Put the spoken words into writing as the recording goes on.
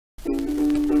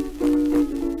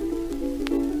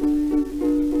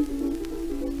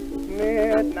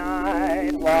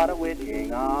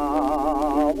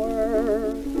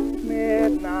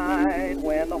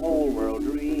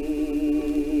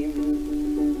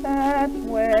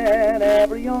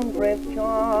every young Prince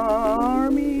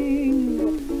Charming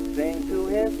sings to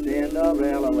his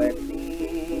Cinderella wet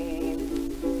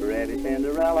scene. Pretty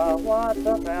Cinderella, what's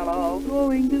a fellow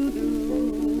going to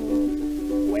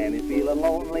do when he's feeling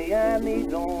lonely and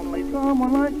needs only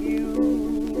someone like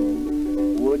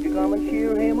you? Would you come and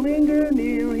cheer him, linger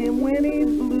near him when he's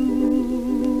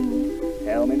blue?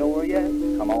 Tell me no or yes,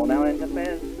 come on now and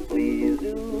confess, please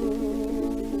do.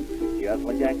 Just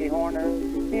like Jackie Horner,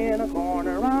 in a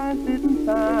corner I sit and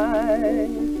sigh.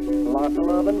 Lots of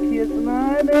love and kiss and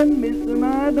I've been missing,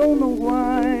 I don't know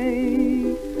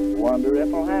why. Wonder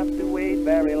if I'll have to wait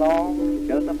very long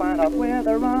just to find out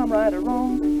whether I'm right or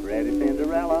wrong. Pretty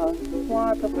Cinderella,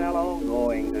 what's a fellow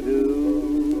going to do?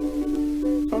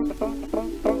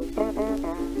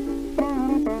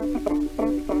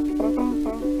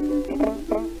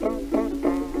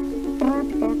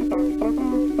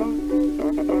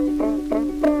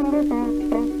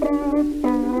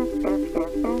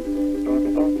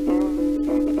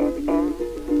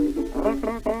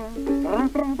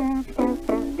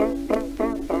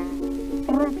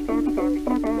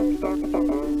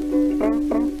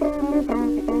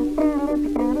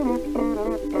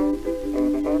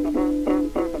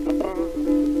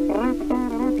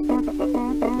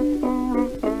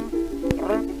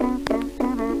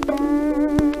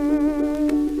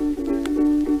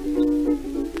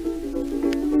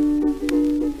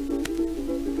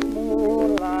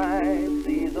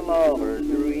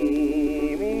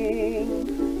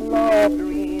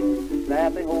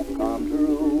 That they hope come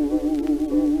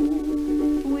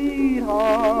true.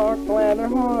 Sweethearts plan their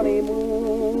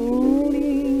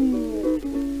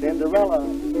honeymooning. Cinderella,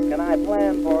 can I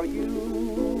plan for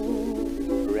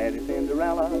you? Pretty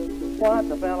Cinderella, what's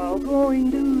a fellow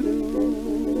going to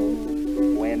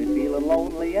do when he's feeling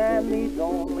lonely and needs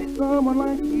only someone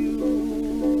like you?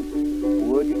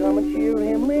 Would you come and cheer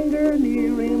him, linger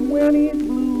near him when he's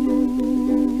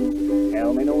blue?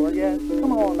 Tell me no or yes,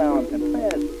 come on now and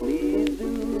confess, please do.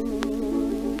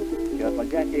 Just like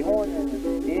Jackie Horner,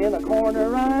 in a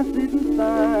corner I sit and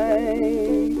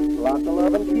sigh. Lots of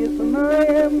love and kiss and I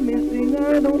am missing,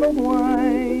 I don't know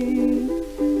why.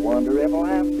 Wonder if I'll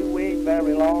have to wait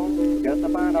very long just to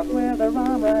find out whether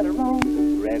I'm right or wrong.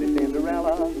 Pretty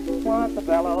Cinderella, what's a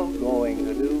fellow going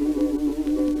to do?